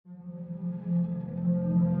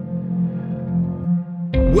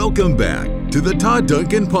Welcome back to the Todd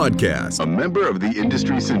Duncan Podcast, a member of the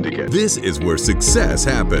Industry Syndicate. This is where success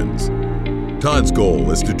happens. Todd's goal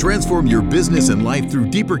is to transform your business and life through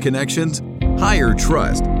deeper connections, higher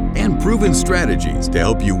trust, and proven strategies to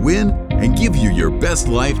help you win and give you your best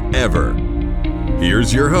life ever.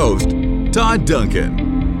 Here's your host, Todd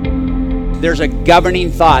Duncan. There's a governing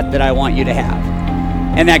thought that I want you to have.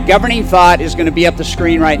 And that governing thought is going to be up the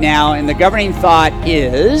screen right now. And the governing thought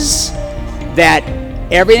is that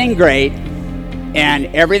everything great and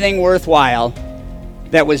everything worthwhile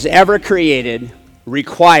that was ever created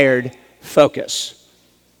required focus.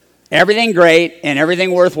 Everything great and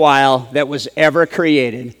everything worthwhile that was ever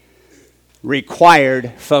created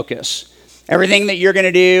required focus. Everything that you're going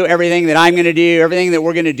to do, everything that I'm going to do, everything that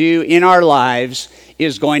we're going to do in our lives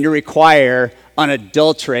is going to require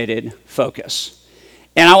unadulterated focus.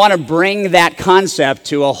 And I want to bring that concept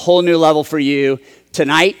to a whole new level for you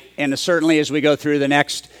tonight, and certainly as we go through the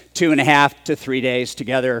next 2.5 to 3 days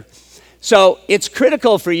together. So it's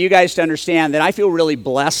critical for you guys to understand that I feel really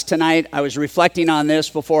blessed tonight. I was reflecting on this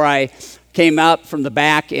before I came up from the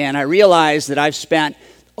back, and I realized that I've spent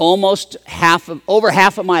over half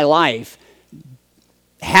of my life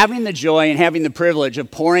having the joy and having the privilege of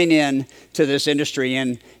pouring in to this industry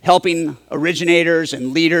and helping originators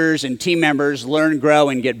and leaders and team members learn, grow,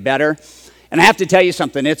 and get better. And I have to tell you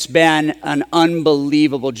something, it's been an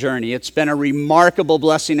unbelievable journey. It's been a remarkable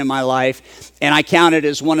blessing in my life, and I count it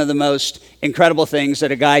as one of the most incredible things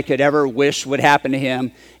that a guy could ever wish would happen to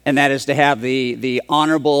him, and that is to have the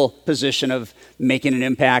honorable position of making an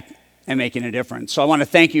impact and making a difference. So I want to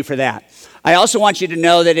thank you for that. I also want you to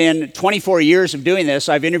know that in 24 years of doing this,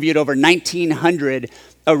 I've interviewed over 1,900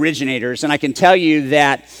 originators, and I can tell you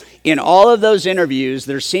that in all of those interviews,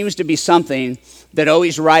 there seems to be something that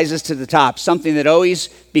always rises to the top, something that always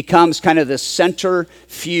becomes kind of the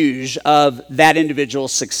centrifuge of that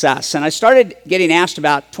individual's success. And I started getting asked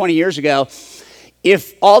about 20 years ago,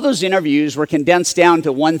 if all those interviews were condensed down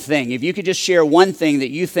to one thing, if you could just share one thing that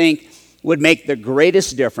you think would make the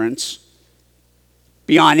greatest difference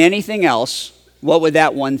beyond anything else, what would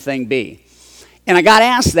that one thing be? And I got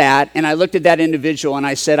asked that, and I looked at that individual and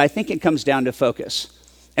I said, I think it comes down to focus.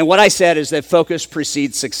 And what I said is that focus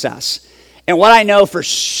precedes success. And what I know for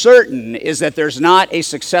certain is that there's not a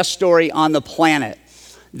success story on the planet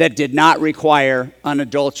that did not require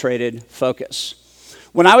unadulterated focus.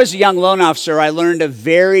 When I was a young loan officer, I learned a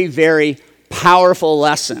very, very powerful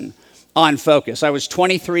lesson on focus. I was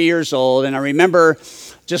 23 years old, and I remember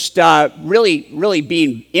just really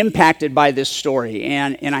being impacted by this story.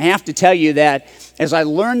 And I have to tell you that as I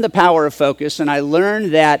learned the power of focus, and I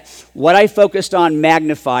learned that what I focused on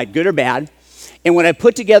magnified, good or bad, and when I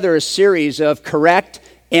put together a series of correct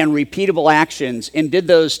and repeatable actions and did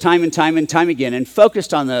those time and time again and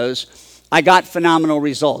focused on those, I got phenomenal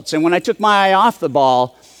results. And when I took my eye off the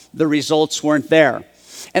ball, the results weren't there.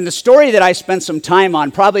 And the story that I spent some time on,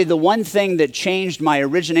 probably the one thing that changed my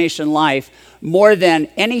origination life more than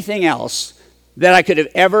anything else that I could have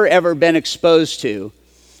ever been exposed to,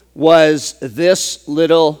 was this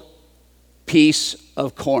little piece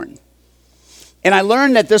of corn. And I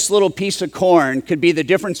learned that this little piece of corn could be the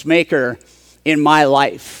difference maker in my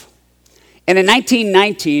life. And in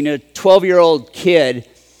 1919, a 12-year-old kid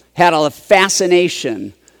had a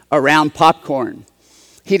fascination around popcorn.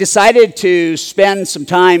 He decided to spend some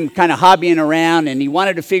time kind of hobbying around, and he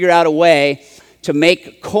wanted to figure out a way to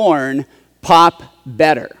make corn pop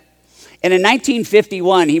better. And in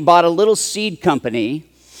 1951, he bought a little seed company,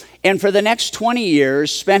 and for the next 20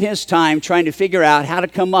 years, spent his time trying to figure out how to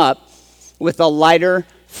come up with a lighter,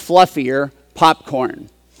 fluffier popcorn.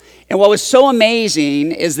 And what was so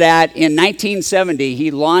amazing is that in 1970, he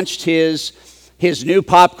launched his new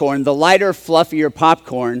popcorn, the lighter, fluffier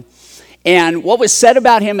popcorn. And what was said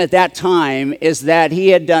about him at that time is that he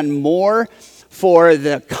had done more for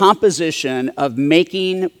the composition of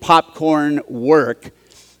making popcorn work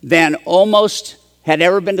than almost had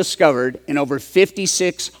ever been discovered in over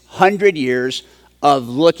 5,600 years of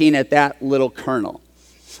looking at that little kernel.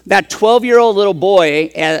 That 12-year-old little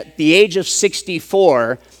boy at the age of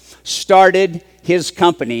 64 started his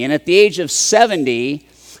company. And at the age of 70,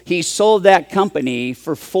 he sold that company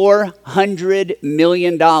for $400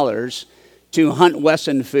 million to Hunt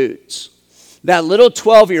Wesson Foods. That little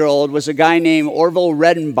 12-year-old was a guy named Orville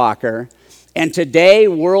Redenbacher. And today,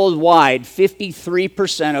 worldwide,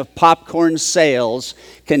 53% of popcorn sales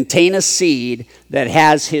contain a seed that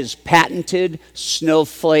has his patented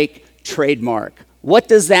snowflake trademark. What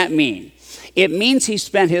does that mean? It means he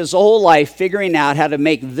spent his whole life figuring out how to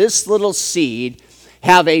make this little seed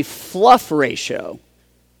have a fluff ratio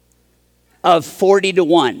of 40 to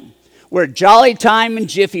 1, where Jolly Time and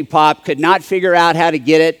Jiffy Pop could not figure out how to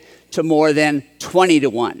get it to more than 20 to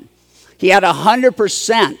 1. He had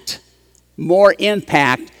 100% more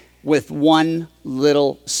impact with one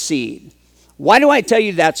little seed. Why do I tell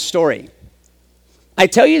you that story? I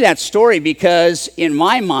tell you that story because in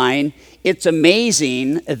my mind, it's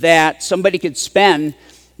amazing that somebody could spend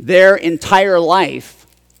their entire life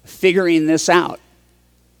figuring this out.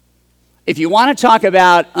 If you want to talk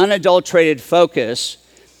about unadulterated focus,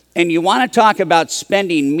 and you want to talk about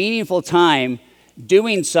spending meaningful time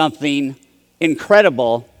doing something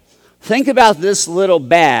incredible, think about this little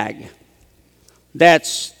bag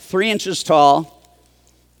that's 3 inches tall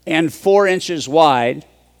and 4 inches wide,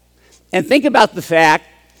 and think about the fact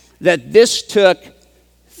that this took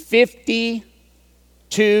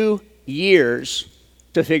 52 years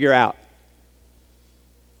to figure out.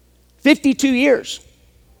 52 years.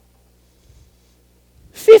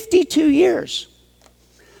 52 years.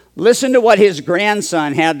 Listen to what his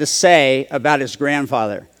grandson had to say about his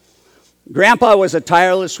grandfather. Grandpa was a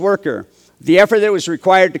tireless worker. The effort that was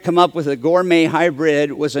required to come up with a gourmet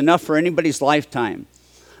hybrid was enough for anybody's lifetime.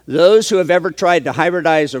 Those who have ever tried to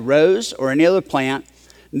hybridize a rose or any other plant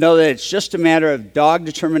know that it's just a matter of dogged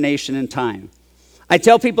determination and time. I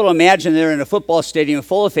tell people to imagine they're in a football stadium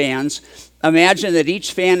full of fans. Imagine that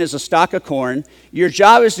each fan is a stalk of corn. Your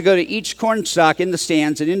job is to go to each corn stalk in the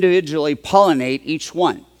stands and individually pollinate each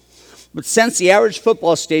one. But since the average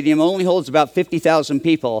football stadium only holds about 50,000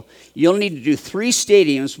 people, you'll need to do 3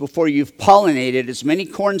 stadiums before you've pollinated as many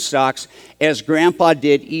corn stalks as Grandpa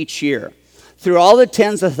did each year. Through all the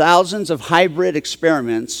tens of thousands of hybrid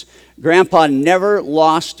experiments, Grandpa never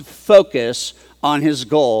lost focus on his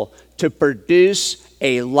goal to produce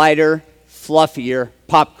a lighter, fluffier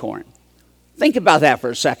popcorn. Think about that for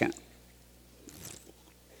a second.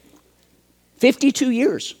 52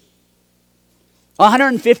 years.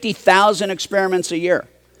 150,000 experiments a year.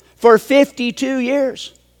 For 52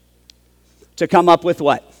 years. To come up with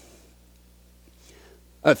what?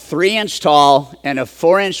 A 3-inch tall and a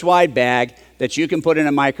 4-inch wide bag that you can put in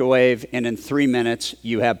a microwave, and in 3 minutes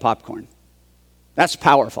you have popcorn. That's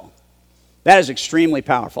powerful. That is extremely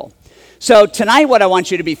powerful. So tonight what I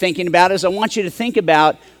want you to be thinking about is I want you to think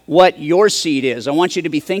about what your seed is. I want you to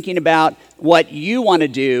be thinking about what you want to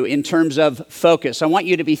do in terms of focus. I want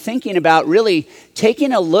you to be thinking about really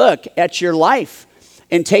taking a look at your life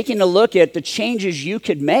and taking a look at the changes you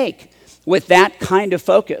could make with that kind of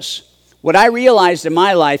focus. What I realized in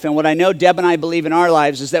my life, and what I know Deb and I believe in our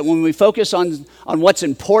lives, is that when we focus on what's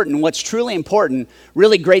important, what's truly important,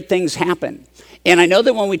 really great things happen. And I know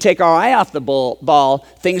that when we take our eye off the ball,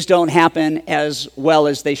 things don't happen as well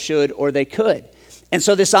as they should or they could. And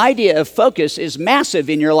so this idea of focus is massive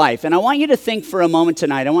in your life. And I want you to think for a moment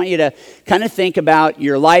tonight. I want you to kind of think about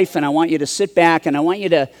your life, and I want you to sit back, and I want you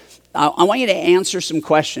to answer some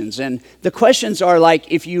questions. And the questions are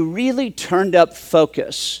like, if you really turned up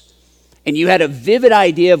focus and you had a vivid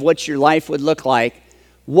idea of what your life would look like,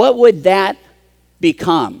 what would that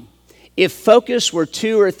become? If focus were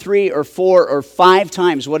 2 or 3 or 4 or 5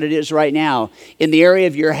 times what it is right now in the area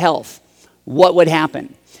of your health, what would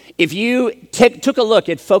happen? If you took a look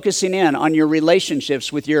at focusing in on your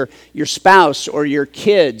relationships with your spouse or your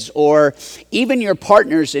kids or even your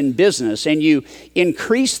partners in business, and you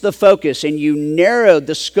increased the focus and you narrowed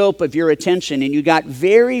the scope of your attention and you got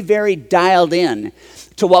very, very dialed in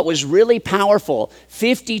to what was really powerful,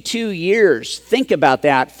 52 years, think about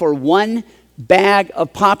that, for one bag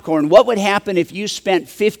of popcorn. What would happen if you spent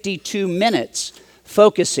 52 minutes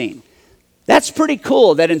focusing? That's pretty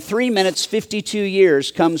cool that in 3 minutes, 52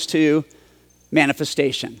 years comes to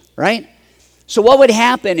manifestation, right? So what would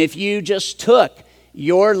happen if you just took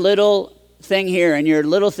your little thing here and your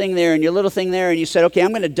little thing there and your little thing there and you said, okay, I'm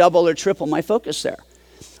going to double or triple my focus there?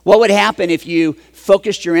 What would happen if you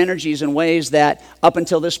focused your energies in ways that up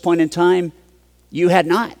until this point in time, you had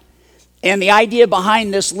not? And the idea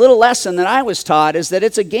behind this little lesson that I was taught is that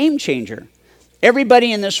it's a game changer.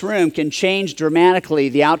 Everybody in this room can change dramatically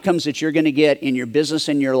the outcomes that you're going to get in your business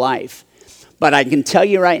and your life. But I can tell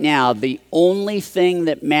you right now, the only thing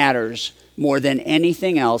that matters more than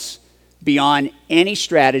anything else, beyond any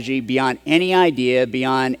strategy, beyond any idea,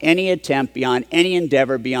 beyond any attempt, beyond any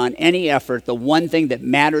endeavor, beyond any effort, the one thing that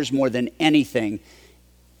matters more than anything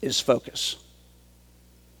is focus.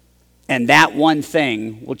 And that one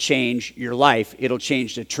thing will change your life. It'll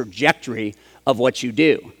change the trajectory of what you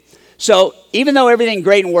do. So even though everything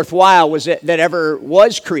great and worthwhile that ever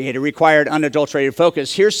was created required unadulterated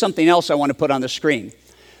focus, here's something else I want to put on the screen.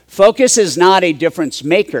 Focus is not a difference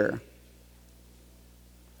maker.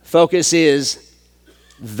 Focus is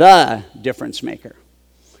the difference maker.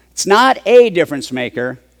 It's not a difference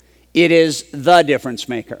maker. It is the difference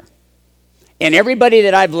maker. And everybody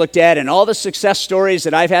that I've looked at and all the success stories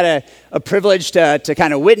that I've had a privilege to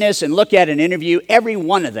kind of witness and look at and interview, every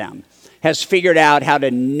one of them has figured out how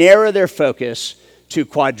to narrow their focus to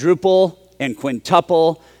quadruple and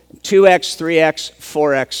quintuple, 2x, 3x,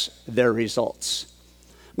 4x their results.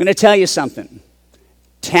 I'm going to tell you something.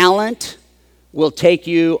 Talent will take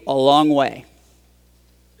you a long way.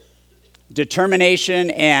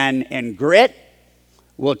 Determination and grit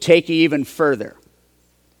will take you even further.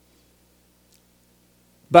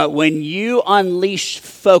 But when you unleash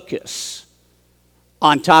focus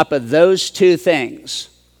on top of those two things,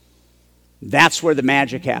 that's where the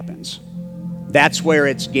magic happens. That's where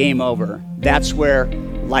it's game over. That's where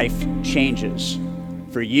life changes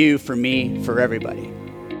for you, for me, for everybody.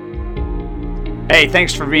 Hey,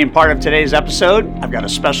 thanks for being part of today's episode. I've got a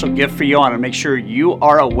special gift for you I want to make sure you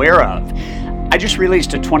are aware of. I just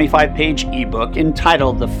released a 25-page ebook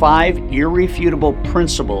entitled The 5 Irrefutable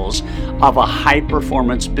Principles of a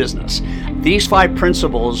High-Performance Business. These 5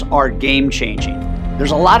 principles are game-changing.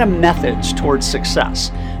 There's a lot of methods towards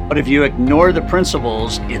success, but if you ignore the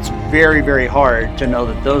principles, it's very, very hard to know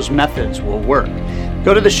that those methods will work.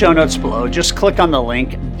 Go to the show notes below, just click on the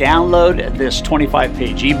link, download this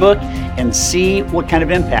 25-page ebook, and see what kind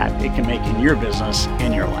of impact it can make in your business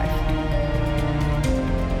and your life.